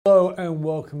and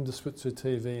welcome to Switzer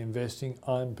TV Investing.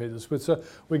 I'm Peter Switzer.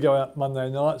 We go out Monday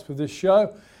nights with this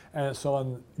show and it's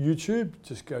on YouTube.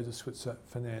 Just go to Switzer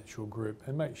Financial Group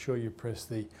and make sure you press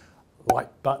the like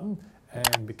button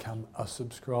and become a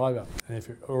subscriber. And if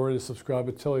you're already a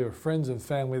subscriber, tell your friends and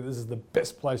family this is the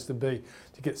best place to be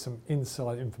to get some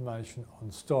inside information on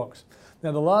stocks.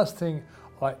 Now, the last thing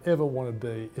I ever want to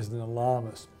be is an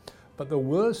alarmist, but the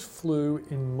worst flu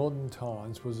in modern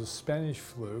times was the Spanish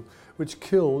flu, which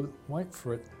killed, wait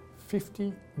for it,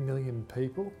 50 million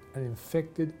people and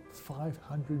infected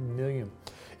 500 million.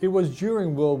 It was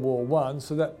during World War I,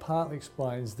 so that partly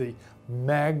explains the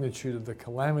magnitude of the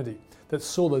calamity that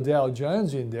saw the Dow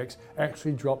Jones index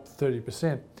actually drop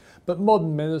 30%. But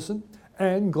modern medicine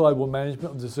and global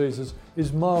management of diseases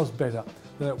is miles better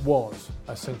than it was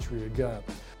a century ago.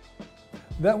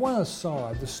 That one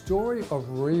aside, the story of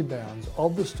rebounds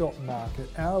of the stock market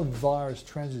out of virus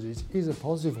tragedies is a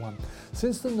positive one.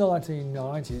 Since the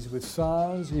 1990s, with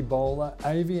SARS, Ebola,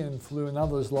 avian flu and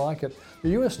others like it, the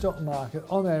US stock market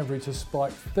on average has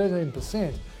spiked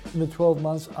 13% in the 12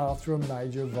 months after a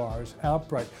major virus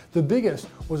outbreak. The biggest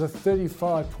was a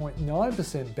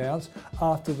 35.9% bounce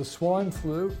after the swine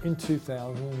flu in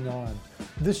 2009.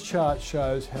 This chart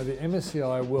shows how the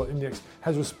MSCI World Index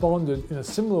has responded in a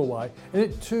similar way, and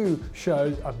it too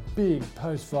showed a big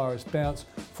post-virus bounce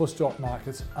for stock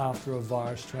markets after a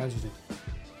virus tragedy.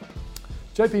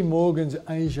 JP Morgan's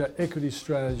Asia equity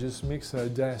strategist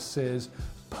Mixo Das says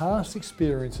past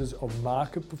experiences of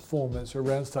market performance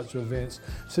around such events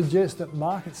suggest that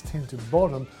markets tend to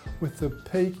bottom with the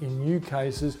peak in new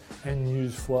cases and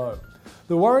news flow.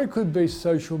 The worry could be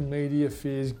social media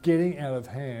fears getting out of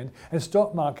hand, and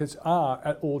stock markets are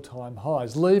at all-time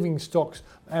highs, leaving stocks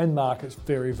and markets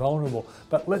very vulnerable.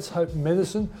 But let's hope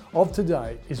medicine of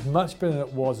today is much better than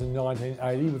it was in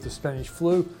 1980 with the Spanish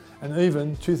flu and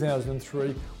even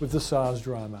 2003 with the SARS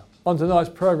drama. On tonight's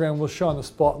program, we'll shine the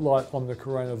spotlight on the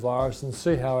coronavirus and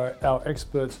see how our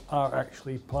experts are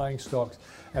actually playing stocks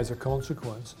as a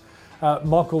consequence.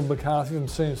 Michael McCarthy from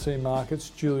CMC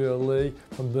Markets, Julia Lee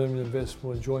from Birmingham Investment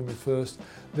will join me first.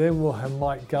 Then we'll have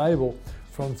Mike Gable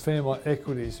from Fairmont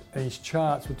Equities, and his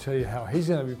charts will tell you how he's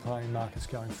going to be playing markets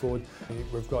going forward.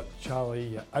 We've got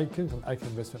Charlie Aitken from Aitken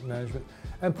Investment Management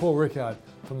and Paul Rickard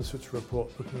from the Switzer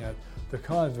Report looking at the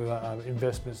kind of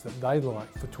investments that they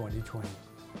like for 2020.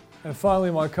 And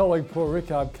finally, my colleague Paul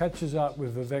Rickard catches up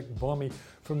with Vivek Bommi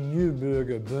from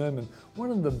Neuberger Berman,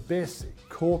 one of the best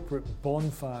corporate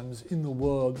bond funds in the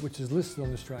world, which is listed on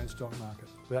the Australian stock market.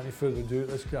 Without any further ado,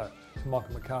 let's go to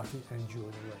Michael McCarthy and Julia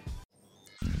Lee.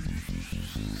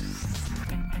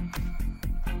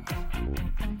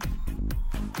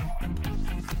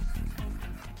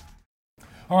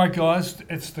 All right, guys,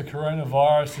 it's the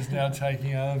coronavirus is now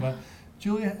taking over.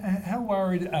 Julia, how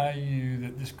worried are you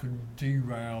that this could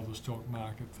derail the stock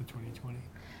market for 2020?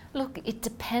 Look, it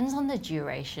depends on the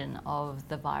duration of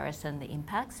the virus and the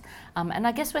impacts. And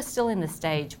I guess we're still in the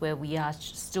stage where we are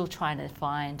still trying to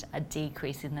find a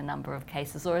decrease in the number of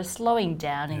cases or a slowing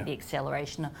down in the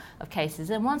acceleration of cases.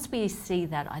 And once we see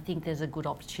that, I think there's a good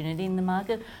opportunity in the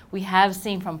market. We have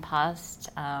seen from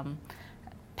past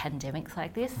pandemics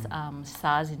like this,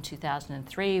 SARS in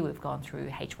 2003, we've gone through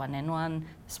H1N1,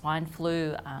 swine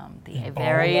flu, the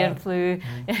avian flu,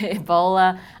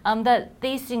 Ebola, that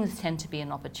these things tend to be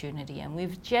an opportunity, and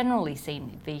we've generally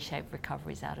seen V-shaped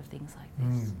recoveries out of things like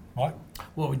this. Right.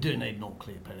 Well, we do need an all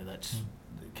clear, Peter, that's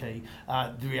the key.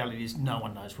 The reality is no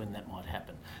one knows when that might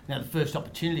happen. Now, the first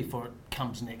opportunity for it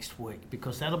comes next week,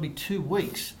 because that'll be 2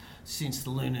 weeks since the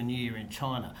Lunar New Year in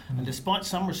China. And despite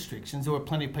some restrictions, there were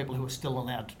plenty of people who were still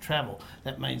allowed to travel.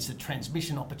 That means the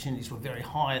transmission opportunities were very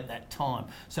high at that time.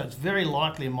 So it's very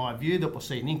likely, in my view, that we'll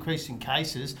see an increase in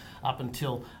cases up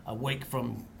until a week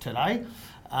from today.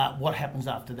 What happens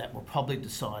after that will probably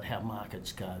decide how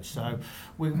markets go. So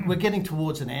we're getting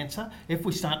towards an answer. If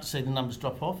we start to see the numbers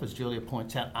drop off, as Julia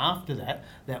points out, after that,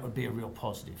 that would be a real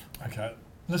positive. Okay,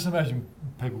 let's imagine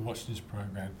people watch this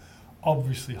program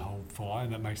obviously hold fire,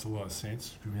 and that makes a lot of sense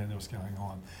because we don't know what's going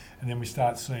on. And then we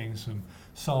start seeing some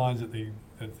signs that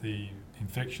the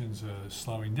infections are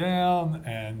slowing down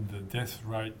and the death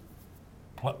rate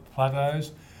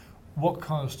plateaus. What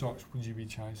kind of stocks would you be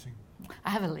chasing? I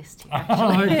have a list here,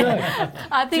 actually. Okay.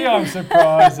 I think I'm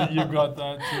surprised that you've got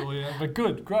that, Julia, but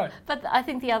good, great. But I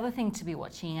think the other thing to be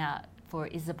watching out for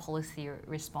is the policy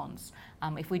response.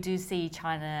 If we do see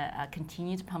China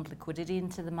continue to pump liquidity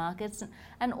into the markets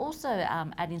and also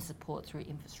add in support through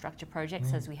infrastructure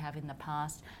projects as we have in the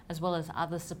past, as well as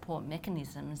other support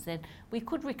mechanisms, then we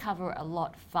could recover a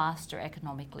lot faster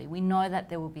economically. We know that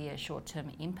there will be a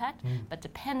short-term impact, but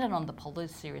dependent on the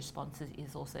policy responses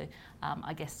is also,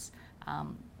 I guess,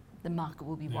 the market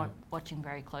will be watching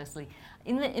very closely.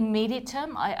 In the immediate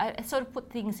term, I sort of put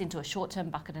things into a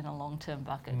short-term bucket and a long-term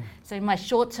bucket. So in my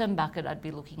short-term bucket, I'd be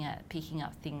looking at picking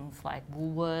up things like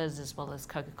Woolworths as well as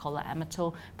Coca-Cola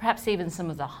Amatil, perhaps even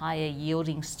some of the higher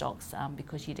yielding stocks,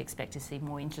 because you'd expect to see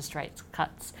more interest rate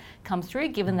cuts come through,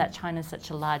 given that China's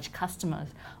such a large customer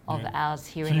of ours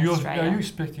here in Australia. Are you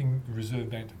expecting the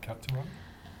Reserve Bank to cut tomorrow?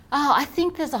 I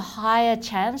think there's a higher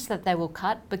chance that they will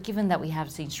cut, but given that we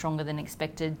have seen stronger than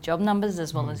expected job numbers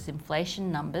as well as inflation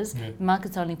numbers, the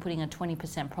market's only putting a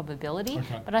 20% probability.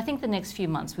 But I think the next few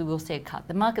months we will see a cut.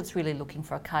 The market's really looking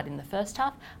for a cut in the first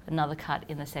half, another cut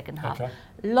in the second half.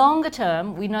 Longer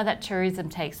term, we know that tourism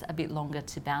takes a bit longer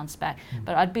to bounce back,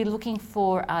 but I'd be looking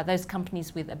for those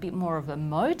companies with a bit more of a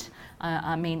moat.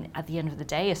 I mean, at the end of the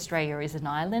day, Australia is an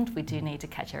island. We do need to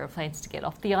catch aeroplanes to get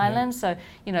off the island. So,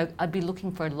 you know, I'd be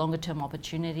looking for a longer term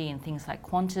opportunity in things like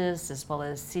Qantas as well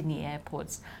as Sydney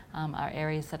airports are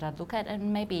areas that I'd look at,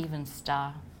 and maybe even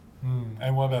Star.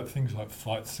 And what about things like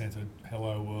Flight Centre,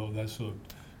 Hello World, those sort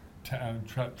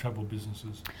of travel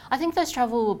businesses? I think those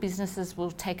travel businesses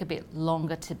will take a bit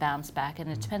longer to bounce back,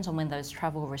 and it depends on when those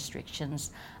travel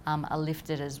restrictions are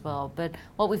lifted as well. But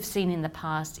what we've seen in the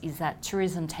past is that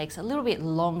tourism takes a little bit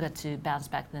longer to bounce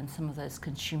back than some of those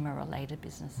consumer related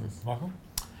businesses. Michael?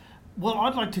 Well,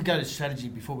 I'd like to go to strategy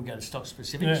before we go to stock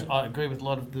specifics. I agree with a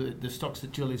lot of the stocks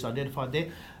that Julie's identified there.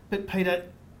 But Peter,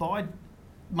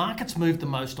 markets move the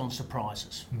most on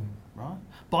surprises, right?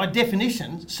 By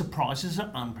definition, surprises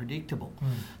are unpredictable.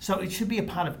 So it should be a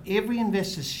part of every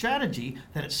investor's strategy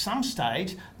that at some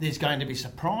stage there's going to be a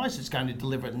surprise that's going to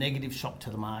deliver a negative shock to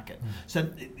the market. So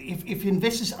if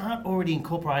investors aren't already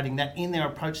incorporating that in their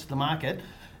approach to the market,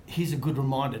 here's a good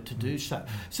reminder to do so.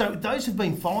 So those who've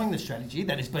been following the strategy,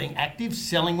 that is being active,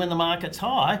 selling when the market's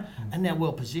high, are now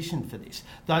well positioned for this.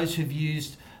 Those who've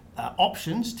used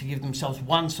options to give themselves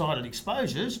one-sided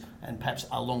exposures, and perhaps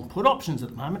are long put options at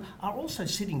the moment, are also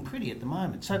sitting pretty at the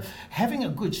moment. So having a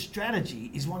good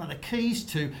strategy is one of the keys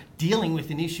to dealing with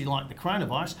an issue like the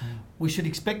coronavirus. We should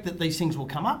expect that these things will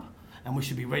come up, and we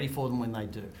should be ready for them when they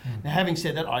do. Now, having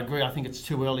said that, I agree. I think it's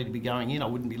too early to be going in. I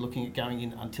wouldn't be looking at going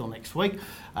in until next week.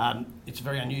 It's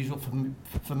very unusual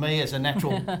for me as a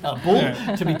natural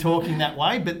bull to be talking that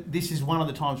way, but this is one of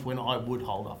the times when I would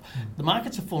hold off. The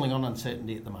markets are falling on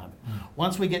uncertainty at the moment.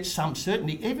 Once we get some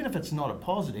certainty, even if it's not a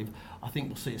positive, I think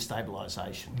we'll see a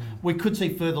stabilisation. We could see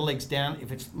further legs down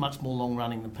if it's much more long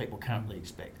running than people currently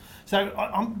expect. So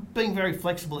I'm being very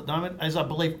flexible at the moment, as I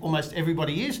believe almost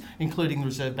everybody is, including the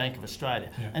Reserve Bank of Australia.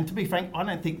 And to be frank, I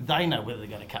don't think they know whether they're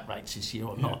going to cut rates this year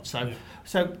or not.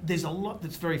 So there's a lot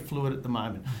that's very fluid at the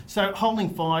moment. So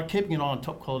holding fire, keeping an eye on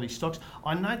top quality stocks.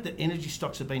 I note that energy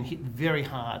stocks have been hit very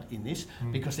hard in this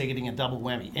because they're getting a double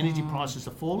whammy. Energy prices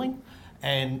are falling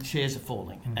and shares are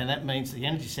falling. And that means the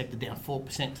energy sector down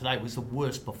 4% today was the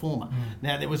worst performer.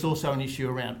 Now, there was also an issue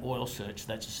around oil search.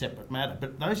 That's a separate matter.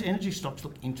 But those energy stocks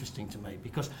look interesting to me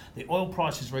because the oil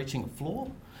price is reaching a floor,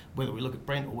 whether we look at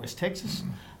Brent or West Texas.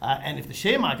 And if the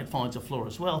share market finds a floor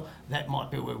as well, that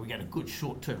might be where we get a good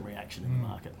short-term reaction in the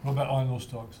market. What about iron ore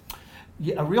stocks?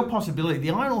 Yeah, a real possibility.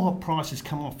 The iron ore price has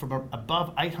come off from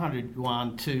above 800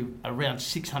 yuan to around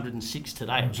 606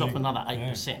 today. It's off another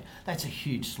 8%. That's a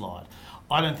huge slide.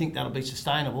 I don't think that'll be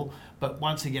sustainable, but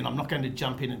once again, I'm not going to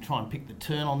jump in and try and pick the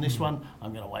turn on this one.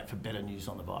 I'm going to wait for better news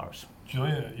on the virus.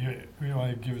 Julia, you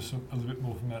want to give us a little bit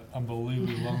more from that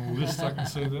unbelievably long list I can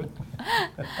see there?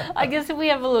 I guess if we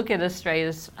have a look at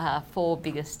Australia's 4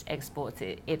 biggest exports,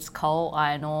 it's coal,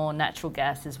 iron ore, natural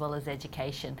gas, as well as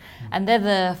education. And they're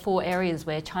the 4 areas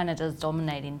where China does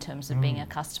dominate in terms of being a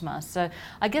customer. So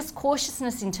I guess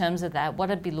cautiousness in terms of that,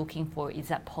 what I'd be looking for is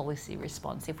that policy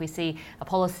response. If we see a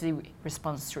policy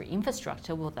response through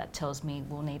infrastructure, well, that tells me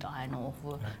we'll need iron ore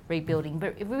for rebuilding.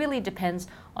 But it really depends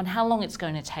on how long it's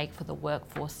going to take for the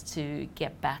workforce to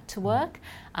get back to work,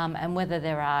 and whether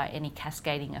there are any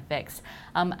cascading effects.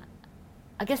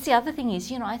 I guess the other thing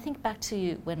is, I think back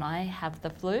to when I have the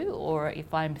flu, or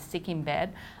if I'm sick in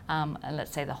bed, and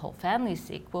let's say the whole family's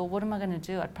sick, well, what am I going to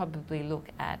do? I'd probably look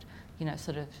at,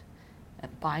 sort of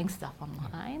buying stuff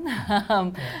online.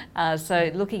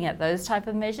 So looking at those type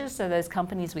of measures, so those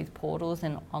companies with portals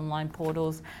and online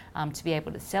portals to be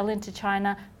able to sell into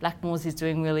China. Blackmores is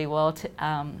doing really well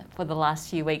for the last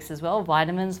few weeks as well.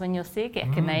 Vitamins when you're sick,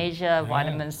 echinacea,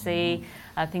 vitamin C,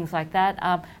 things like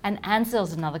that. And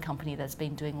Ansell's another company that's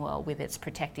been doing well with its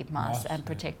protective masks and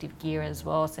protective gear as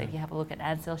well. So if you have a look at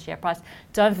Ansell's share price,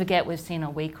 don't forget we've seen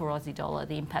a weaker Aussie dollar.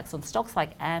 The impacts on stocks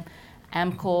like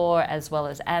Amcor, as well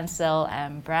as Ansell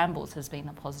and Brambles has been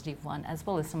a positive one, as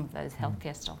well as some of those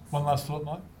healthcare stocks. One last thought,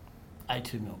 Mike?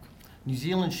 A2 Milk. New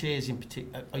Zealand shares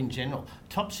in general,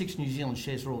 top 6 New Zealand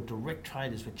shares are all direct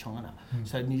traders with China.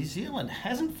 So New Zealand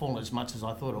hasn't fallen as much as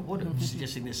I thought it would,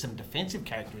 suggesting there's some defensive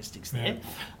characteristics there.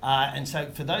 And so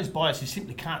for those buyers who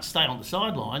simply can't stay on the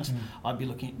sidelines, I'd be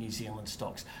looking at New Zealand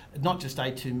stocks. Not just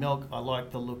A2 Milk, I like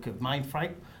the look of Main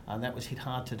Freight, and that was hit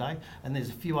hard today. And there's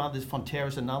a few others.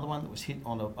 Fonterra's another one that was hit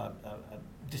on a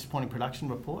disappointing production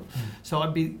report. So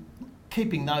I'd be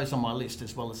keeping those on my list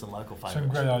as well as the local favourites. Some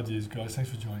great ideas, guys.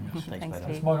 Thanks for joining us. Thanks, Peter.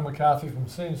 It's Michael McCarthy from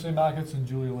CNC Markets and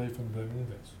Julia Lee from Bourbon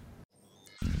Invest.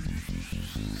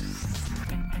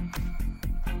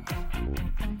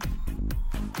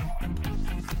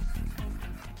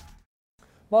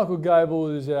 Michael Gable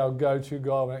is our go-to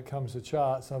guy when it comes to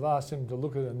charts. I've asked him to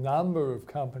look at a number of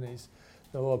companies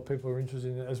that a lot of people are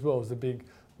interested in, as well as the big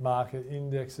market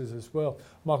indexes as well.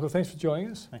 Michael, thanks for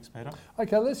joining us. Thanks, Peter.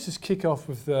 Okay, let's just kick off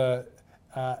with the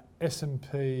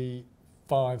S&P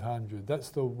 500.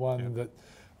 That's the one that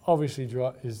obviously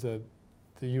is the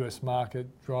US market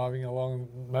driving along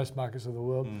most markets of the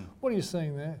world. What are you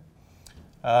seeing there?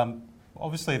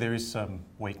 Obviously, there is some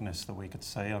weakness that we could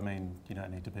see. I mean, you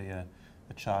don't need to be a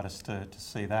chartist to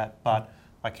see that, but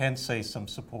I can see some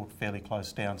support fairly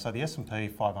close down. So the S&P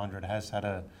 500 has had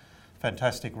a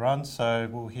fantastic run. So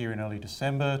we'll hear in early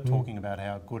December talking about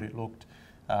how good it looked.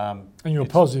 And you're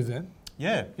positive then?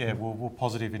 Yeah, we're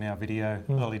positive in our video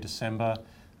early December.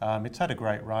 It's had a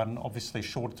great run. Obviously,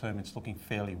 short term, it's looking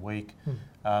fairly weak.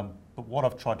 But what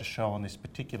I've tried to show on this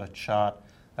particular chart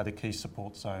are the key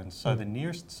support zones. So the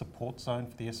nearest support zone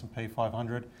for the S&P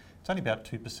 500, it's only about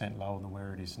 2% lower than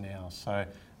where it is now. So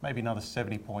maybe another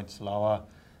 70 points lower,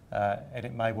 and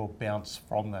it may well bounce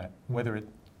from that. Whether it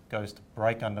goes to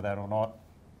break under that or not,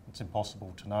 it's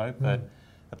impossible to know. But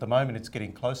at the moment, it's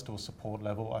getting close to a support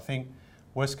level. I think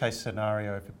worst case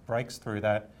scenario, if it breaks through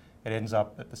that, it ends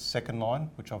up at the second line,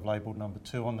 which I've labelled number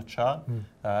 2 on the chart,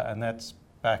 and that's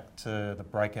back to the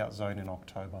breakout zone in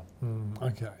October.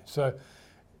 Okay, so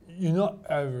you're not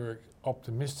over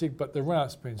optimistic, but the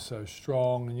run-up's been so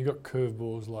strong, and you've got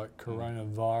curveballs like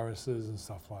coronaviruses and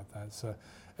stuff like that, so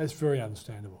it's very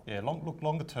understandable. Yeah,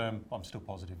 longer term, I'm still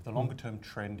positive. The longer term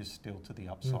trend is still to the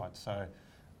upside, so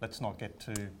let's not get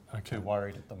too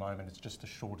worried at the moment. It's just a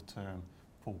shorter term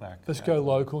pullback. Let's go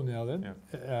local now then.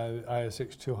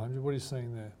 ASX 200, what are you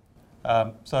seeing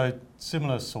there? So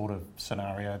similar sort of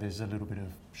scenario, there's a little bit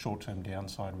of short-term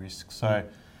downside risk. So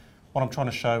what I'm trying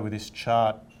to show with this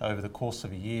chart over the course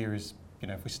of a year is,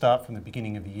 if we start from the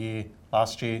beginning of the year,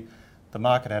 last year, the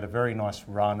market had a very nice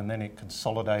run and then it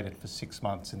consolidated for 6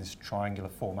 months in this triangular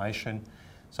formation.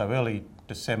 So early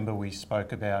December, we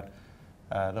spoke about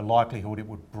the likelihood it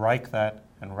would break that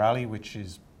and rally, which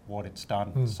is what it's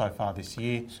done so far this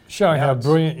year. Showing how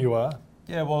brilliant you are.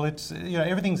 Yeah, well, it's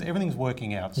everything's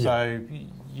working out. So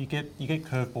you get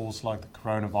curveballs like the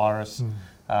coronavirus,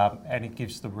 and it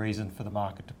gives the reason for the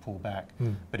market to pull back.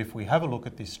 But if we have a look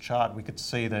at this chart, we could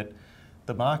see that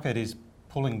the market is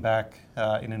pulling back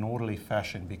in an orderly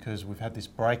fashion because we've had this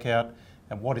breakout,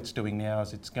 and what it's doing now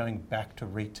is it's going back to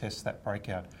retest that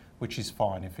breakout, which is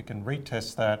fine. If it can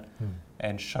retest that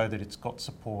and show that it's got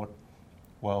support,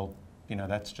 well,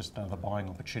 that's just another buying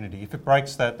opportunity. If it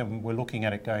breaks that, then we're looking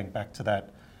at it going back to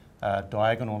that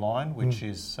diagonal line, which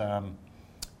is,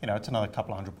 it's another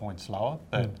couple of 100 points lower.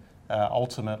 But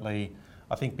ultimately,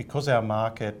 I think because our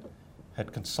market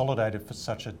had consolidated for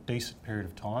such a decent period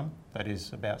of time, that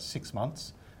is about 6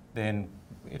 months, then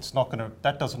it's not going to,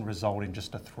 that doesn't result in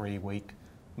just a 3-week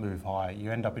move higher.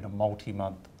 You end up in a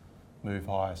multi-month move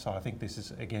higher. So I think this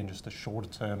is, again, just a shorter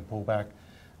term pullback,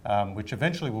 which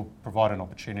eventually will provide an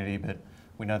opportunity, but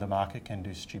we know the market can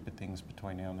do stupid things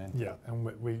between now and then. Yeah, and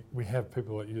we have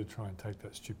people like you to try and take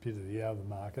that stupidity out of the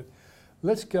market.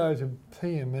 Let's go to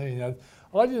PME. Now,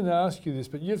 I didn't ask you this,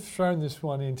 but you've thrown this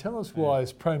one in. Tell us why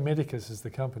Pro Medicus is the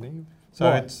company.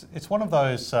 So it's one of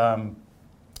those,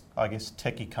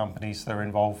 techie companies that are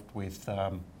involved with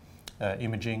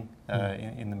imaging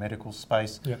in the medical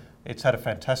space. Yeah. It's had a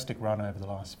fantastic run over the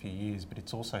last few years, but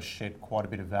it's also shed quite a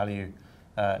bit of value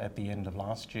at the end of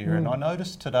last year. And I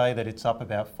noticed today that it's up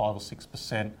about 5 or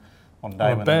 6% on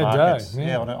day when the market's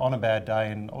on a bad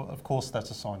day, and of course that's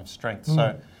a sign of strength.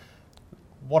 So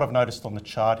what I've noticed on the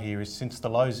chart here is since the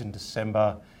lows in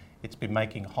December, it's been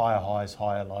making higher highs,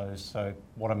 higher lows. So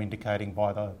what I'm indicating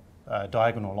by the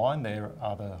diagonal line there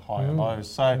are the higher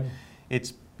lows. So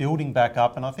it's building back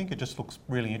up, and I think it just looks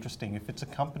really interesting. If it's a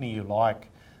company you like,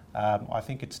 I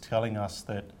think it's telling us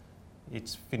that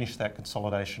it's finished that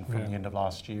consolidation from the end of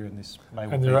last year, and this may well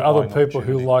be. And there are other people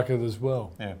who like it as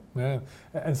well. Yeah.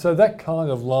 And so that kind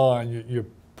of line you're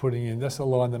putting in, that's a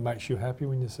line that makes you happy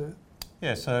when you see it?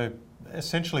 Yeah, so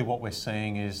essentially what we're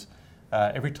seeing is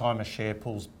every time a share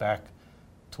pulls back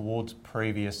towards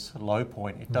previous low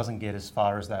point, it doesn't get as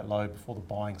far as that low before the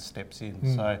buying steps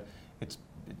in. So it's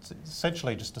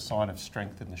essentially just a sign of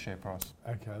strength in the share price.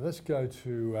 Okay, let's go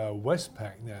to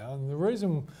Westpac now. And the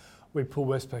reason we pull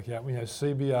Westpac out, we know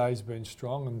CBA has been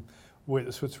strong, and we at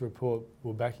the Switzer Report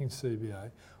were backing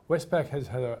CBA. Westpac has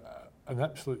had an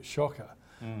absolute shocker.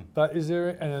 But is there,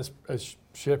 and as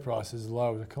share price is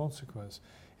low as a consequence,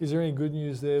 is there any good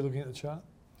news there looking at the chart?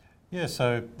 Yeah,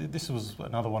 so this was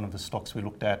another one of the stocks we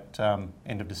looked at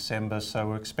end of December, so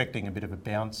we're expecting a bit of a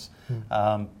bounce.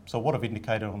 So what I've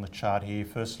indicated on the chart here,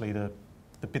 firstly the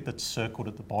bit that's circled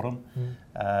at the bottom,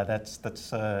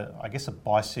 that's I guess a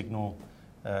buy signal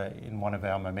in one of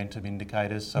our momentum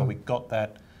indicators. So we got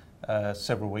that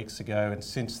several weeks ago, and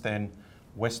since then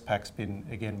Westpac's been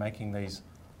again making these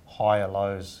higher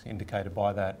lows indicated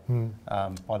by that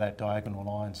diagonal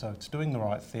line. So it's doing the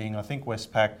right thing. I think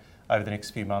Westpac over the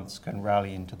next few months can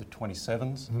rally into the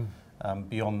 27s.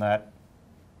 Beyond that,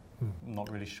 I'm not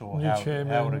really sure New how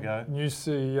chairman, it'll go. new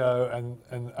CEO,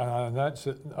 and I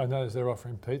noticed they're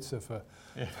offering pizza for.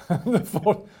 Yeah.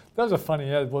 That was a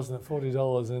funny ad, wasn't it?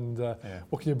 $40, and Yeah.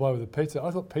 what can you buy with a pizza?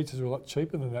 I thought pizzas were a lot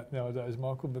cheaper than that nowadays,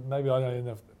 Michael, but maybe I don't eat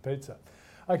enough pizza.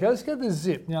 Okay, let's go to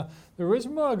Zip. Now, the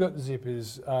reason why I got Zip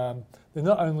is they're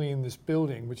not only in this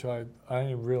building, which I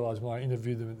only realised when I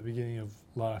interviewed them at the beginning of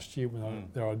last year when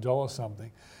they were $1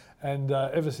 something. And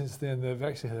ever since then, they've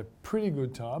actually had a pretty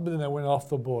good time, but then they went off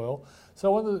the boil. So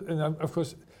I wonder, and of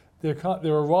course, they're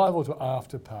a rival to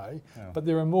Afterpay, but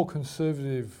they're a more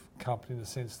conservative company in the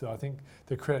sense that I think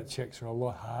the credit checks are a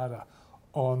lot harder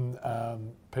on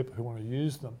people who want to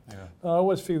use them. Yeah. I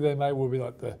always figure they may well be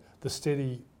like the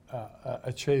steady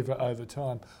achiever over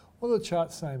time. What are the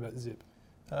charts saying about Zip?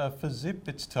 For Zip,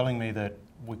 it's telling me that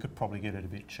we could probably get it a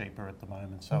bit cheaper at the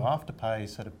moment. So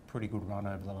Afterpay's had a pretty good run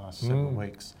over the last several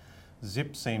weeks.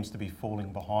 Zip seems to be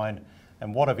falling behind.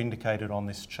 And what I've indicated on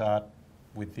this chart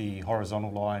with the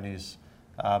horizontal line is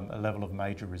a level of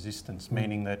major resistance,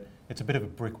 meaning that it's a bit of a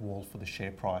brick wall for the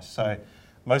share price. So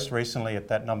most recently at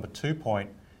that number 2 point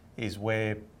is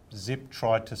where Zip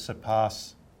tried to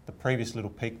surpass the previous little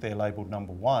peak there labelled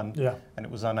number 1, and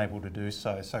it was unable to do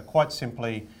so. So quite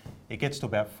simply, it gets to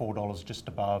about $4 just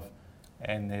above,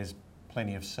 and there's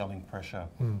plenty of selling pressure.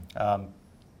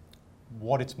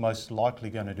 What it's most likely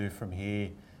going to do from here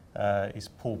is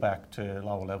pull back to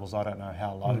lower levels. I don't know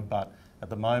how low, but at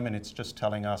the moment it's just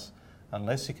telling us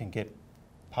unless it can get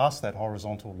past that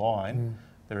horizontal line,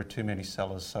 there are too many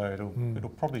sellers, so it'll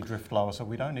probably drift lower. So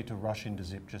we don't need to rush into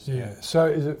Zip just yet. So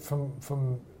is it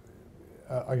from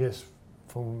I guess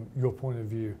from your point of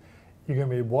view, you're going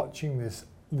to be watching this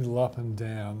little up and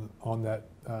down on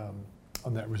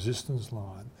that resistance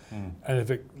line, and if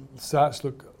it starts to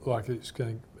look like it's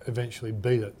going to eventually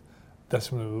beat it, that's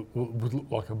when it would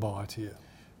look like a buy to you.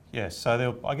 Yeah,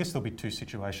 so I guess there'll be two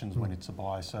situations when it's a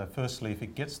buy. So firstly, if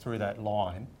it gets through that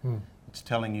line, it's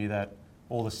telling you that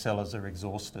all the sellers are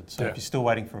exhausted. So if you're still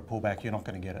waiting for a pullback, you're not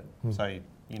going to get it. So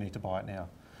you need to buy it now.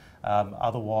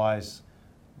 Otherwise,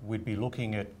 we'd be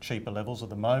looking at cheaper levels. At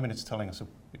the moment, it's telling us it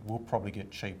will probably get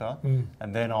cheaper.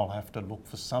 And then I'll have to look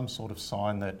for some sort of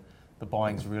sign that the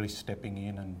buying's really stepping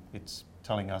in and it's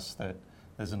telling us that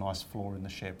there's a nice floor in the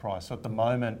share price. So at the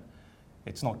moment,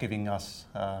 it's not giving us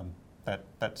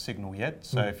that signal yet.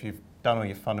 So if you've done all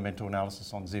your fundamental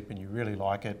analysis on Zip and you really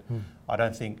like it, I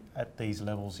don't think at these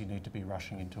levels you need to be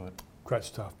rushing into it. Great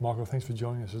stuff. Michael, thanks for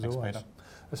joining us as Thanks, always. Peter.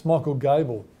 That's Michael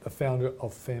Gable, the founder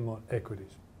of Fairmont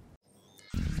Equities.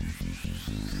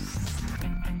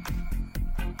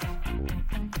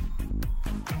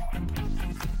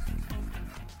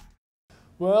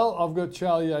 Well, I've got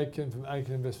Charlie Aiken from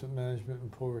Aiken Investment Management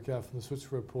and Paul Ricard from the Switzer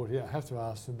Report here. I have to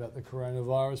ask them about the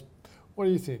coronavirus. What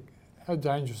do you think? How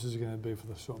dangerous is it going to be for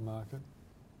the stock market?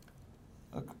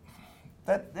 Look,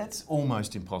 that's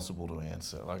almost impossible to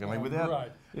answer. Like, I mean, without...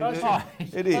 Right.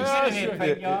 It is. I asked you a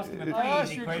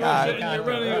question and you're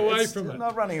running away from it. I'm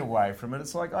not running away from it.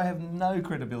 It's like I have no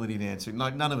credibility in answering.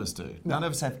 Like, none of us do. None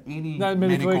of us have any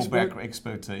medical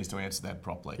expertise to answer that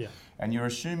properly. Yeah. And you're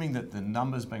assuming that the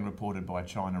numbers being reported by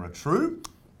China are true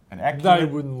and accurate. They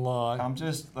wouldn't lie. I'm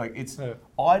just like,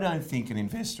 I don't think an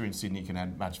investor in Sydney can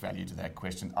add much value to that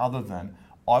question other than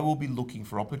I will be looking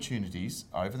for opportunities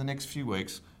over the next few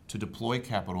weeks to deploy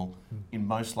capital in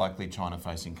most likely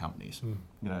China-facing companies. You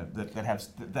know, that have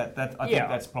that. I think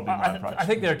that's probably my approach. I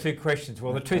think there are two questions.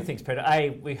 Well, the two things, Peter.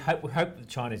 A, we hope that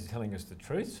China is telling us the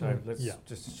truth, so let's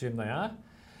just assume they are.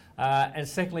 And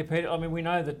secondly, Peter, I mean, we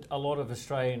know that a lot of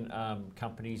Australian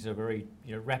companies are very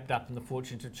wrapped up in the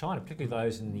fortunes of China, particularly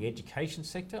those in the education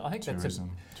sector. I think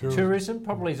tourism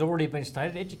probably has already been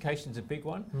stated. Education's a big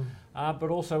one. but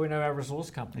also we know our resource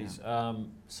companies.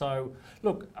 So,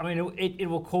 look, I mean, it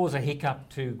will cause a hiccup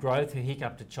to growth, a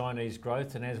hiccup to Chinese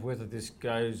growth, and as whether this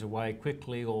goes away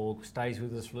quickly or stays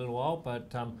with us for a little while.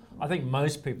 But I think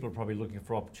most people are probably looking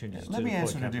for opportunities. Let me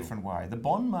answer it a different way. The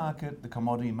bond market, the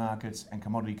commodity markets, and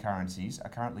commodity currencies are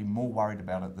currently more worried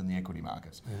about it than the equity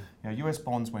markets. Now, US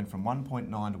bonds went from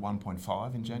 1.9 to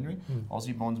 1.5 in January.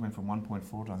 Aussie bonds went from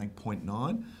 1.4 to I think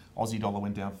 0.9. Aussie dollar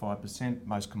went down 5%.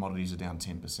 Most commodities are down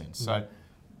 10%. So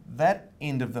that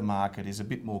end of the market is a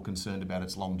bit more concerned about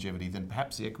its longevity than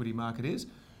perhaps the equity market is.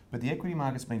 But the equity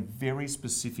market's been very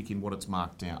specific in what it's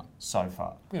marked down so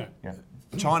far.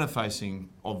 China-facing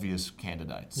obvious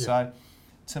candidates. So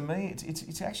to me,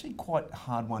 it's actually quite a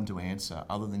hard one to answer,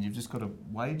 other than you've just got to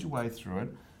wade your way through it.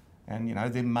 And, you know,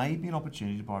 there may be an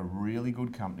opportunity to buy really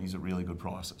good companies at really good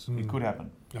prices. It could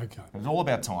happen. Okay. It's all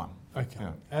about time. Okay.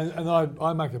 Yeah. And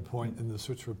I make a point in the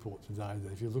Switch report today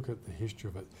that if you look at the history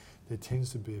of it, there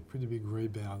tends to be a pretty big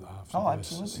rebound after those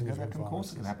Absolutely. significant Of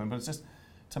course it can viruses. happen. But it's just,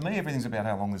 to me, everything's about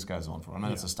how long this goes on for. I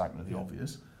know it's a statement of the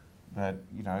obvious, but,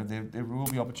 you know, there will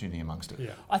be opportunity amongst it.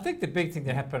 Yeah. I think the big thing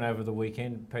that happened over the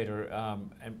weekend, Peter,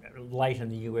 and late in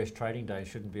the US trading day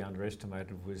shouldn't be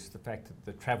underestimated, was the fact that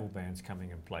the travel ban's coming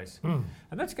in place. And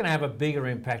that's going to have a bigger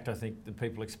impact, I think, than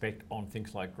people expect on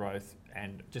things like growth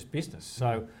and just business.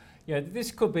 So, yeah, this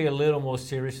could be a little more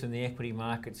serious than the equity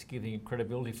market's giving it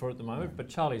credibility for at the moment. But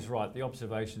Charlie's right. The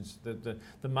observations, the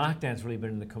markdown's really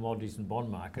been in the commodities and bond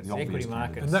markets. The equity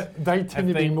markets. And they tend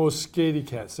to be more scaredy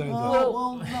cats, don't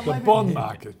they? The bond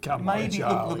market, come on,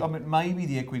 Charlie. Look, I mean, maybe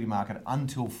the equity market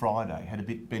until Friday had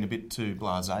been a bit too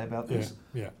blasé about this.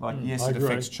 Like, yes, it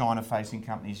affects China-facing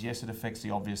companies. Yes, it affects the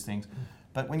obvious things.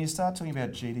 But when you start talking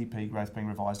about GDP growth being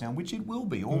revised down, which it will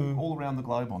be all around the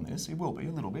globe on this, it will be a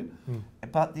little bit.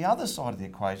 But the other side of the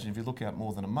equation, if you look out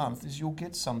more than a month, is you'll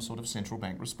get some sort of central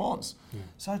bank response.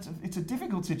 So it's a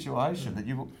difficult situation that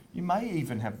you may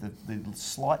even have the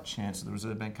slight chance of the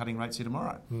Reserve Bank cutting rates here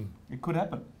tomorrow. It could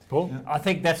happen. Paul? I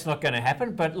think that's not going to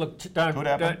happen, but look,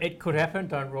 it could happen,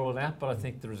 don't rule it out, but I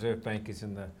think the Reserve Bank is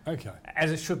in the, as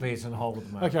it should be, is in the hole at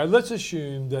the moment. Okay, let's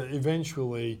assume that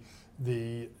eventually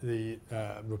the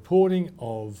reporting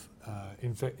of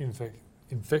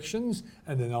infections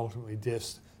and then ultimately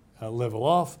deaths level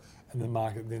off, and the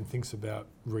market then thinks about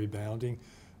rebounding.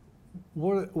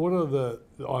 What are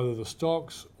either the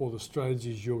stocks or the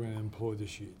strategies you're going to employ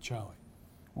this year, Charlie?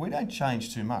 We don't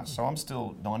change too much. So I'm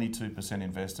still 92%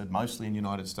 invested, mostly in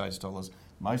United States dollars,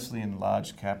 mostly in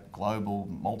large cap, global,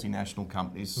 multinational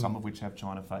companies, some of which have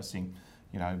China-facing,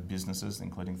 businesses,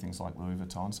 including things like Louis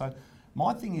Vuitton. So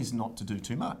my thing is not to do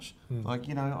too much. I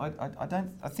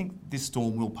think this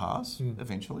storm will pass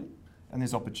eventually, and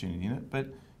there's opportunity in it,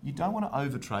 but you don't want to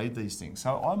overtrade these things.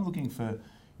 So I'm looking for,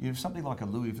 if something like a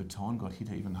Louis Vuitton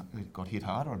got hit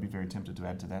harder, I'd be very tempted to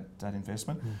add to that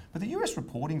investment. But the US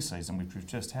reporting season, which we've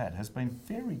just had, has been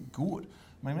very good.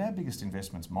 I mean, our biggest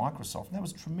investment's Microsoft, and that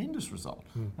was a tremendous result.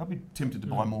 I'd be tempted to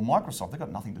buy more Microsoft. They've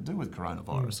got nothing to do with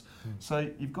coronavirus. So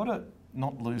you've got to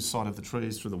not lose sight of the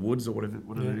trees through the woods or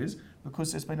whatever it is,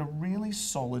 because there's been a really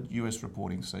solid US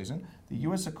reporting season. The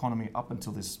US economy, up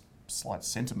until this slight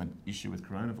sentiment issue with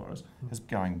coronavirus, is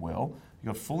going well.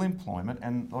 You've got full employment,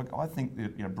 and I think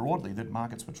that, broadly that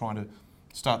markets were trying to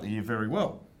start the year very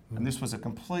well. And this was a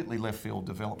completely left field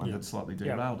development that slightly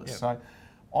derailed us. So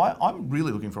I'm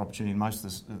really looking for opportunity in most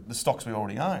of the stocks we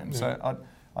already own. So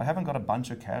I haven't got a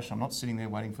bunch of cash. I'm not sitting there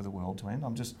waiting for the world to end.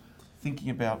 I'm just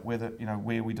thinking about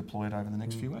where we deploy it over the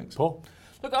next few weeks. Paul?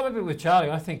 Look, I'm a bit with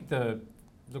Charlie. I think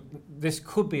this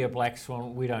could be a black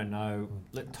swan. We don't know.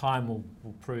 Time will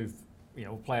prove,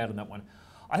 will play out on that one.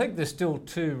 I think there's still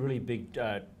two really big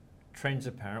trends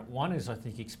apparent. One is I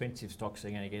think expensive stocks are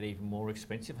going to get even more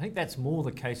expensive. I think that's more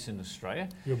the case in Australia.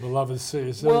 Your beloved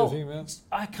CSL, well, you think about?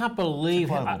 I can't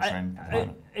believe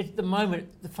at the moment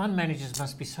the fund managers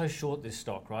must be so short this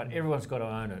stock, right? Everyone's got to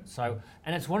own it. So,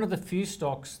 and it's one of the few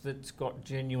stocks that's got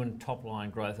genuine top line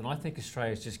growth, and I think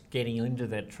Australia's just getting into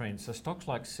that trend. So stocks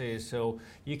like CSL,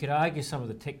 you could argue some of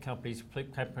the tech companies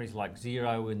like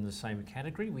Xero in the same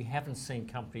category. We haven't seen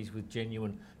companies with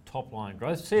genuine top line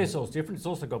growth. CSL is different. It's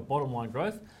also got bottom line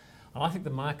growth. And I think the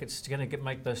market's going to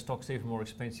make those stocks even more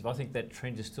expensive. I think that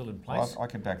trend is still in place. Well, I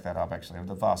can back that up, actually.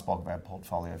 The vast bulk of our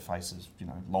portfolio faces,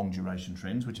 long duration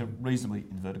trends, which are reasonably,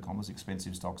 inverted commas,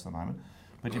 expensive stocks at the moment.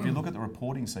 But if you look at the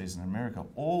reporting season in America,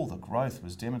 all the growth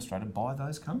was demonstrated by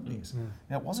those companies.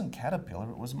 Now, it wasn't Caterpillar,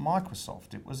 it was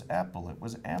Microsoft, it was Apple, it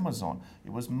was Amazon,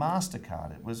 it was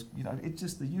MasterCard, it was, it's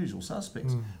just the usual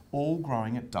suspects, all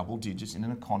growing at double digits in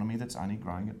an economy that's only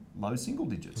growing at low single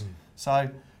digits. So,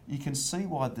 you can see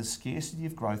why the scarcity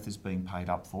of growth is being paid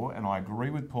up for. And I agree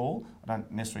with Paul. I don't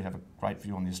necessarily have a great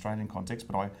view on the Australian context,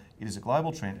 but it is a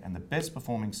global trend, and the best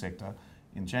performing sector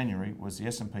in January was the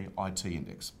S&P IT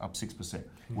index, up 6%.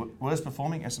 Worst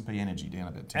performing, S&P Energy, down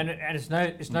about 10%.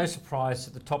 And it's no surprise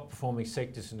that the top performing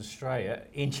sectors in Australia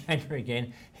in January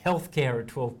again, healthcare at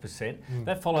 12%.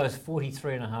 That follows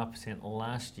 43.5%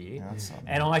 last year.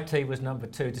 And IT was number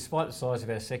 2, despite the size of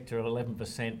our sector at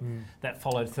 11%. That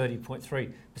followed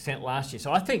 30.3% last year.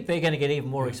 So I think they're going to get even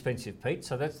more expensive, Pete.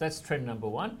 So that's trend number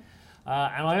 1.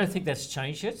 And I don't think that's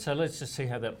changed yet, so let's just see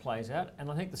how that plays out. And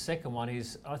I think the second one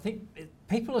is, I think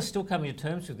people are still coming to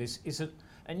terms with this, is that,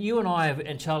 and you and I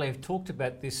and Charlie have talked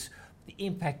about this, the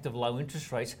impact of low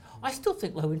interest rates. I still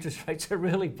think low interest rates are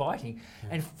really biting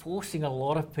and forcing a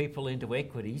lot of people into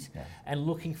equities and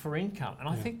looking for income. And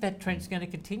I think that trend's going to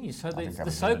continue. So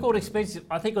the so-called expensive,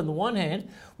 I think on the one hand,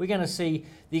 we're going to see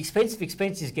the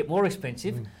expenses get more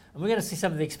expensive, and we're going to see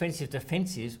some of the expensive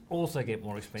defensives also get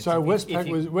more expensive. So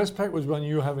Westpac was one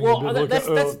you were having a bit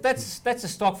look at. That's a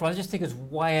stock for. I just think it's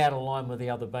way out of line with the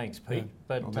other banks, Pete.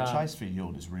 But the chase for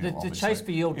yield is real. The chase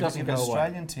for yield doesn't go away. If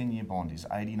an Australian 10-year bond is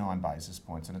 89 basis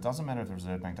points, and it doesn't matter if the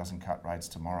Reserve Bank doesn't cut rates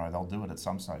tomorrow, they'll do it at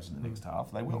some stage in the next half.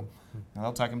 They will. Now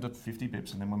they'll take them to 50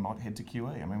 bips, and then we might head to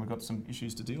QE. I mean, we've got some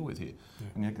issues to deal with here,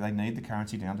 and they need the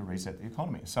currency down to reset the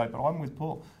economy. So, but I'm with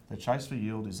Paul. The chase for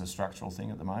yield is a structural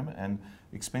thing at the moment, and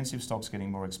expensive stocks getting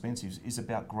more expensive is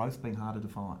about growth being harder to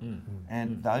find.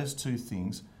 And those two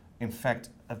things, in fact,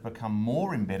 have become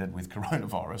more embedded with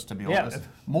coronavirus, to be honest,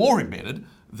 more embedded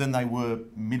than they were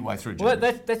midway through January.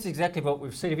 Well, that's exactly what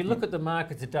we've seen. If you look at the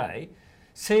market today,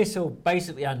 CSL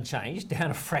basically unchanged,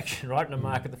 down a fraction, right, in a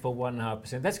market that fell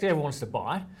 1.5%. That's because everyone wants to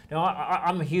buy. Now,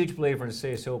 I'm a huge believer in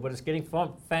CSL, but it's getting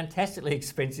fantastically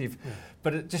expensive.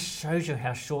 But it just shows you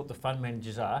how short the fund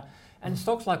managers are. And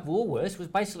stocks like Woolworths was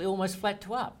basically almost flat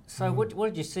to up. So what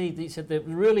did you see? They said that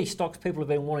really stocks people have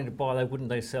been wanting to buy,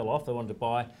 they sell off, they wanted to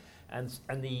buy. And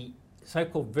the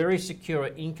so-called very secure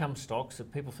income stocks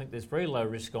that people think there's very low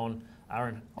risk on are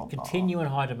in continuing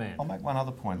high demand. I'll make one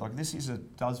other point. Like this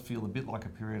does feel a bit like a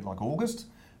period like August,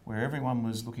 where everyone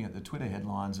was looking at the Twitter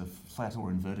headlines of flat or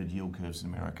inverted yield curves in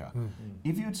America.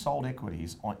 If you had sold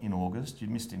equities in August, you'd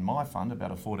missed in my fund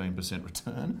about a 14%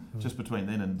 return just between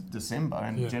then and December,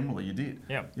 and generally you did.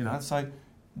 You know, so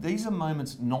these are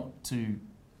moments not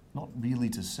really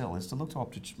to sell. It's to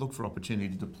look for opportunity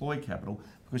to deploy capital,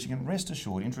 because you can rest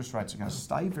assured interest rates are going to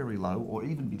stay very low or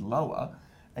even be lower,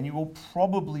 and you will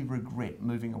probably regret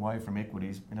moving away from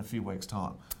equities in a few weeks'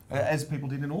 time, as people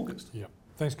did in August. Yeah.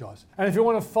 Thanks, guys. And if you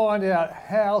want to find out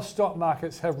how stock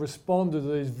markets have responded to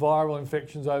these viral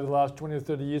infections over the last 20 or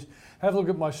 30 years, have a look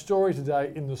at my story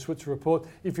today in the Switzer Report.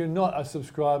 If you're not a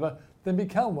subscriber, then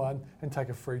become one and take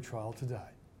a free trial today.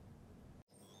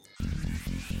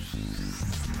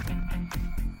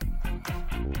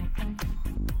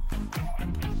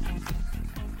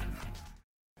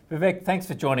 Vivek, thanks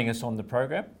for joining us on the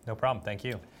program. No problem, thank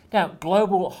you. Now,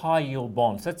 global high yield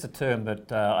bonds, that's a term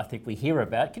that I think we hear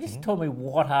about. Can you just tell me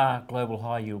what are global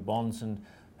high yield bonds and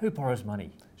who borrows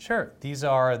money? Sure, these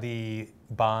are the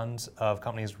bonds of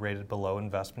companies rated below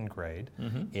investment grade.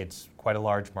 It's quite a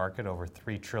large market, over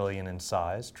 $3 trillion in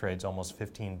size, trades almost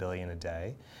 $15 billion a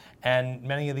day. And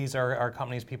many of these are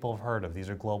companies people have heard of. These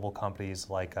are global companies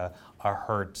like a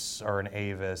Hertz or an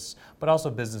Avis, but also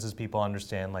businesses people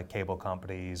understand like cable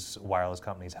companies, wireless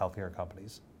companies, healthcare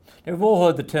companies. Now, we've all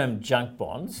heard the term junk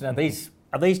bonds. Now,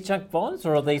 are these junk bonds,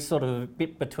 or are these sort of a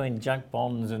bit between junk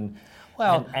bonds and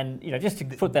you know, just to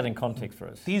put that in context for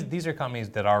us? These are companies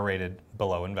that are rated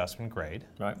below investment grade,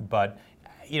 right? But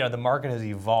you know, the market has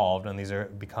evolved, and these are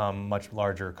become much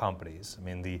larger companies. I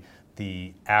mean,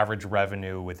 the average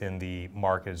revenue within the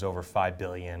market is over $5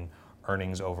 billion,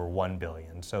 earnings over $1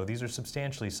 billion. So these are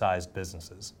substantially sized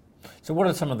businesses. So what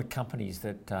are some of the companies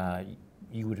that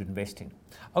you would invest in?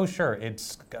 Oh, sure.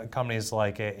 It's companies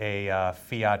like a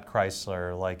Fiat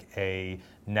Chrysler, like a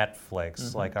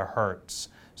Netflix, like a Hertz.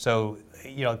 So,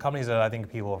 you know, companies that I think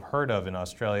people have heard of in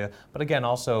Australia, but again,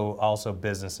 also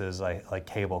businesses like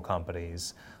cable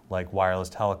companies, like wireless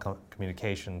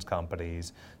telecommunications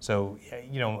companies. So,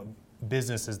 you know,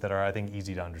 businesses that are, I think,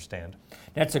 easy to understand.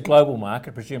 That's a global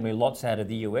market, presumably lots out of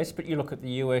the US, but you look at the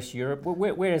US, Europe,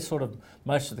 where is sort of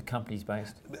most of the companies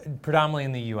based? Predominantly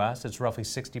in the US, it's roughly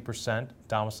 60%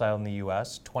 domiciled in the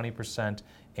US, 20%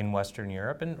 in Western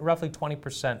Europe, and roughly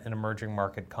 20% in emerging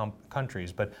market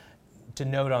countries. But to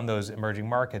note on those emerging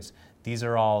markets, these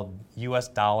are all US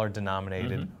dollar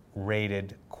denominated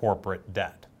rated corporate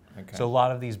debt. Okay. So a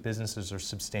lot of these businesses are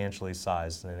substantially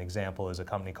sized. And an example is a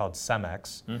company called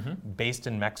Cemex, based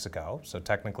in Mexico, so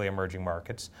technically emerging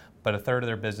markets, but a third of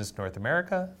their business in North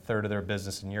America, a third of their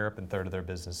business in Europe, and a third of their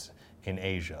business in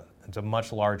Asia. It's a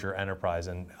much larger enterprise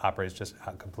and operates just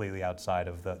completely outside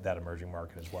of that emerging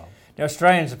market as well. Now,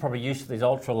 Australians are probably used to these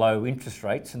ultra low interest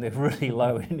rates, and they're really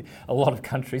low in a lot of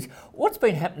countries. What's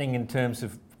been happening in terms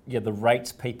of the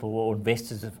rates people or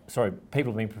investors,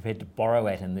 people have been prepared to borrow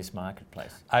at in this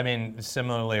marketplace? I mean,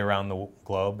 similarly around the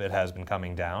globe, it has been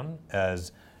coming down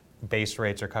as base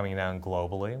rates are coming down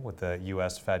globally with the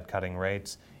US Fed cutting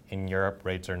rates. In Europe,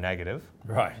 rates are negative.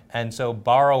 Right. And so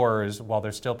borrowers, while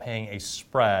they're still paying a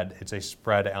spread, it's a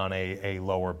spread on a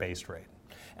lower base rate.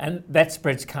 And that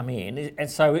spread's come in.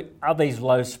 And so are these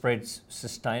low spreads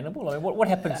sustainable? I mean, what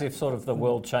happens if sort of the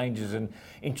world changes and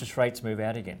interest rates move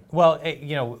out again? Well,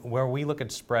 where we look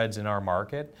at spreads in our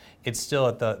market, it's still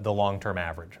at the long-term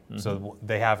average. So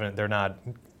they're not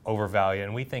overvalued.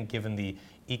 And we think given the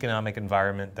economic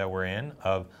environment that we're in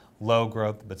of low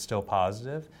growth but still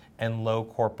positive and low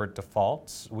corporate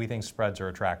defaults, we think spreads are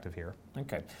attractive here.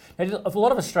 Okay. Now, a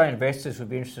lot of Australian investors would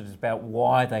be interested about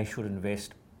why they should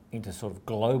invest into sort of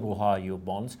global high yield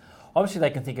bonds. Obviously, they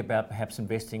can think about perhaps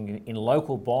investing in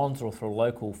local bonds or through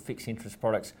local fixed interest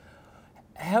products.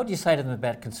 How do you say to them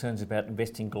about concerns about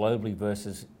investing globally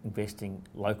versus investing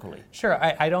locally? Sure,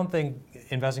 I don't think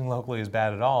investing locally is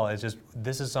bad at all. It's just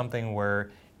this is something where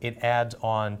it adds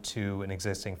on to an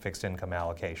existing fixed income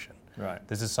allocation. Right.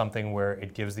 This is something where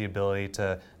it gives the ability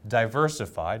to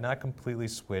diversify, not completely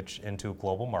switch into a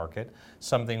global market,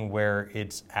 something where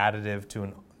it's additive to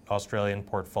an Australian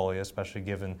portfolio, especially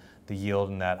given the yield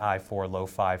in that high 4, low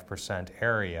 5%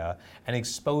 area, and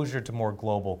exposure to more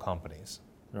global companies.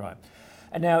 Right.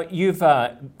 And now you've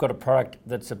got a product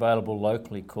that's available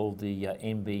locally called the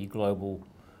MB Global,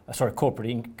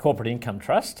 Corporate Income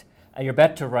Trust. And you're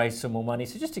about to raise some more money.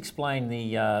 So just explain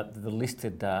the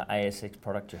listed ASX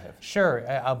product you have. Sure.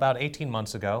 About 18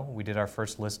 months ago, we did our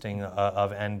first listing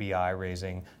of NBI,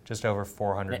 raising just over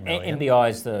 $400 million. NBI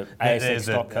is the ASX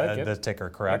stock code, the ticker,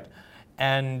 correct. Yep.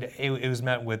 And it was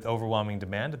met with overwhelming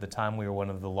demand. At the time, we were one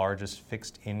of the largest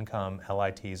fixed income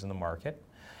LITs in the market.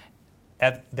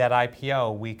 At that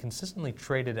IPO, we consistently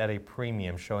traded at a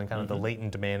premium, showing kind of the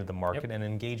latent demand of the market. Yep. And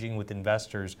engaging with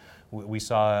investors. We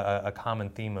saw a common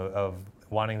theme of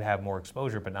wanting to have more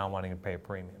exposure but not wanting to pay a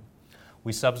premium.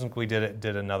 We subsequently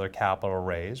did another capital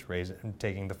raise,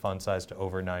 taking the fund size to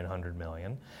over $900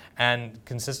 million, and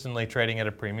consistently trading at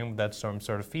a premium with that sort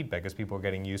of feedback as people are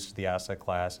getting used to the asset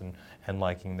class and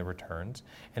liking the returns.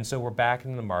 And so we're back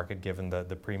into the market given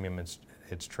the premium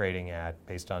it's trading at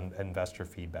based on investor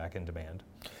feedback and demand.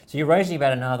 So you're raising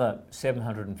about another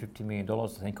 $750 million, I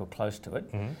think, or close to it.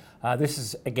 This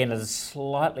is, again, at a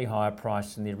slightly higher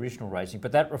price than the original raising,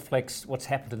 but that reflects what's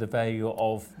happened to the value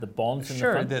of the bonds in the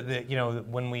fund? Sure.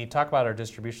 When we talk about our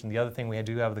distribution, the other thing we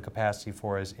do have the capacity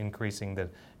for is increasing the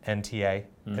NTA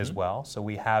as well. So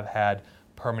we have had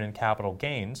permanent capital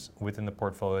gains within the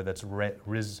portfolio that's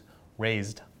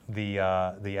raised the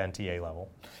NTA level.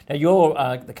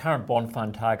 Now, the current bond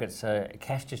fund targets a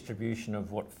cash distribution of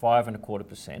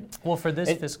 5.25%. Well, for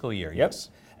this fiscal year, yes.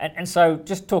 And so,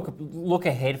 just look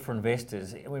ahead for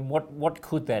investors. I mean, what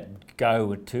could that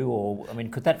go to, or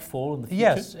could that fall in the future?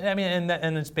 Yes, I mean,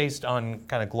 and it's based on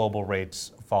kind of global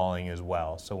rates falling as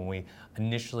well. So when we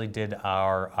initially did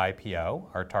our IPO,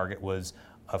 our target was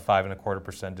a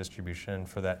 5.25% distribution.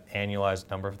 For that annualized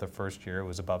number for the first year, it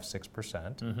was above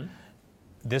 6%.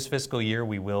 This fiscal year,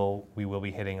 we will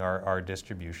be hitting our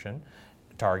distribution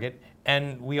target,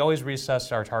 and we always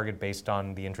reassess our target based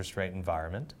on the interest rate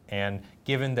environment. And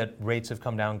given that rates have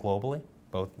come down globally,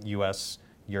 both U.S.,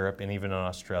 Europe, and even in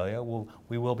Australia,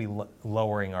 we will be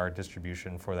lowering our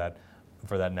distribution for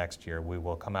that next year. We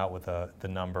will come out with the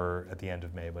number at the end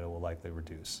of May, but it will likely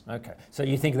reduce. Okay, so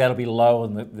you think that'll be lower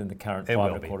than the current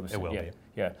 5.25%? It will be.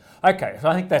 Yeah. Okay, so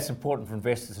I think that's important for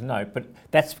investors to know, but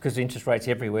that's because interest rates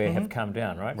everywhere have come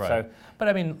down, right? Right. So, but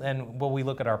I mean, and when we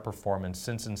look at our performance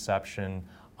since inception,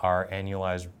 our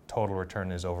annualized total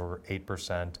return is over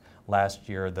 8%. Last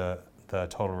year, the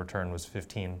total return was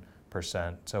 15%.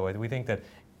 So we think that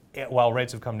while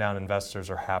rates have come down, investors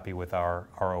are happy with our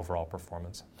overall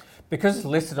performance. Because it's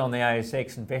listed on the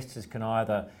ASX, investors can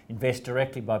either invest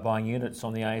directly by buying units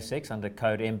on the ASX under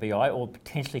code MBI, or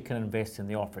potentially can invest in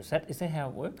the offer. Is that how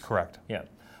it works? Correct. Yeah.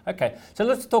 Okay, so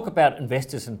let's talk about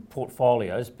investors and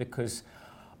portfolios, because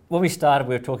when we started,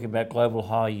 we were talking about global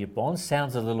high yield bonds.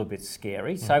 Sounds a little bit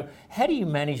scary. So how do you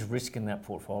manage risk in that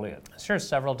portfolio? Sure,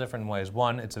 several different ways.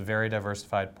 One, it's a very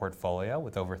diversified portfolio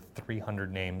with over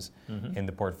 300 names in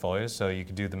the portfolio. So you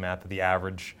could do the math of the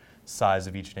average size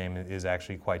of each name is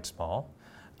actually quite small.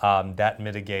 That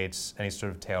mitigates any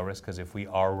sort of tail risk, because if we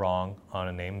are wrong on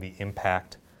a name, the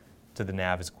impact to the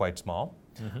NAV is quite small.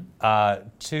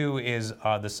 Two is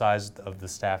the size of the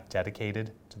staff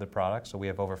dedicated to the product. So we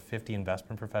have over 50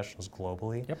 investment professionals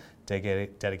globally,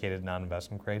 dedicated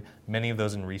non-investment grade, many of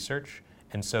those in research.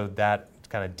 And so that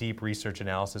kind of deep research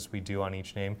analysis we do on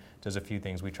each name does a few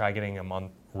things. We try getting them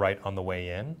right on the way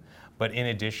in, but in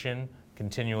addition,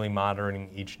 continually monitoring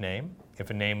each name. If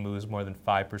a name moves more than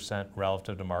 5%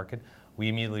 relative to market, we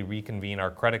immediately reconvene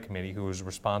our credit committee, who is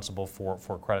responsible for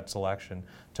credit selection,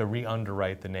 to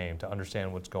re-underwrite the name, to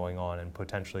understand what's going on and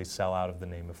potentially sell out of the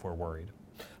name if we're worried.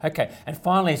 Okay, and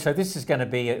finally, so this is going to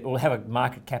be, it will have a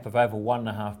market cap of over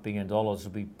 $1.5 billion. It'll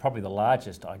be probably the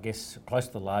largest, I guess, close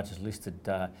to the largest listed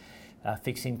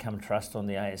fixed income trust on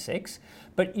the ASX.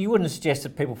 But you wouldn't suggest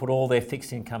that people put all their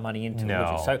fixed income money into it,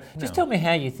 would you? So just tell me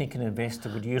how you think an investor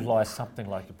would utilise something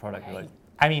like a product like that.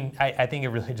 I mean, I think it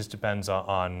really just depends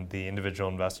on the individual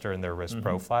investor and their risk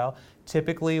profile.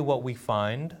 Typically, what we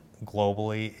find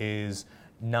globally is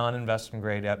non-investment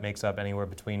grade makes up anywhere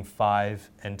between 5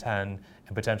 and 10,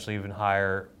 and potentially even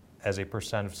higher as a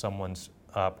percent of someone's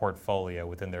portfolio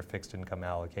within their fixed income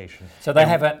allocation. So they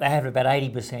have about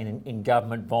 80% in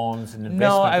government bonds and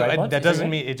investment grade bonds? That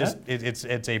doesn't mean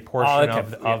it's a portion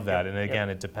of that, and again,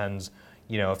 it depends.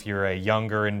 You know, if you're a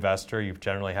younger investor, you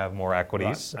generally have more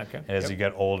equities. Right. Okay. And as you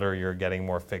get older, you're getting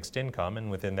more fixed income,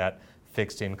 and within that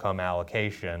fixed income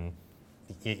allocation,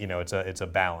 you know, it's a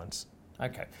balance.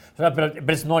 Okay, but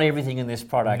it's not everything in this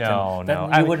product. No.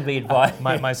 You wouldn't be advised.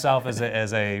 Myself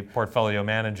as a portfolio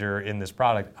manager in this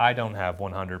product, I don't have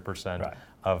 100%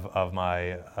 of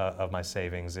my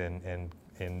savings in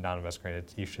non-investment grade.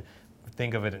 You should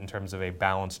think of it in terms of a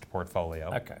balanced portfolio.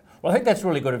 Okay. Well, I think that's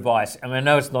really good advice. I mean, I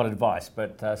know it's not advice,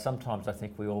 but sometimes I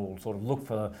think we all sort of look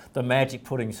for the magic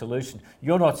pudding solution.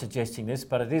 You're not suggesting this,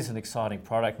 but it is an exciting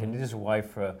product, and it is a way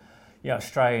for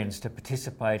Australians to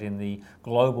participate in the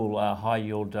global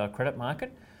high-yield credit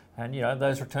market. And, you know,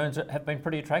 those returns have been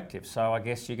pretty attractive. So I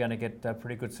guess you're going to get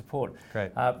pretty good support.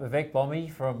 Great. Vivek Bommy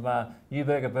from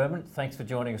Neuberger Berman, thanks for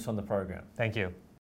joining us on the program. Thank you.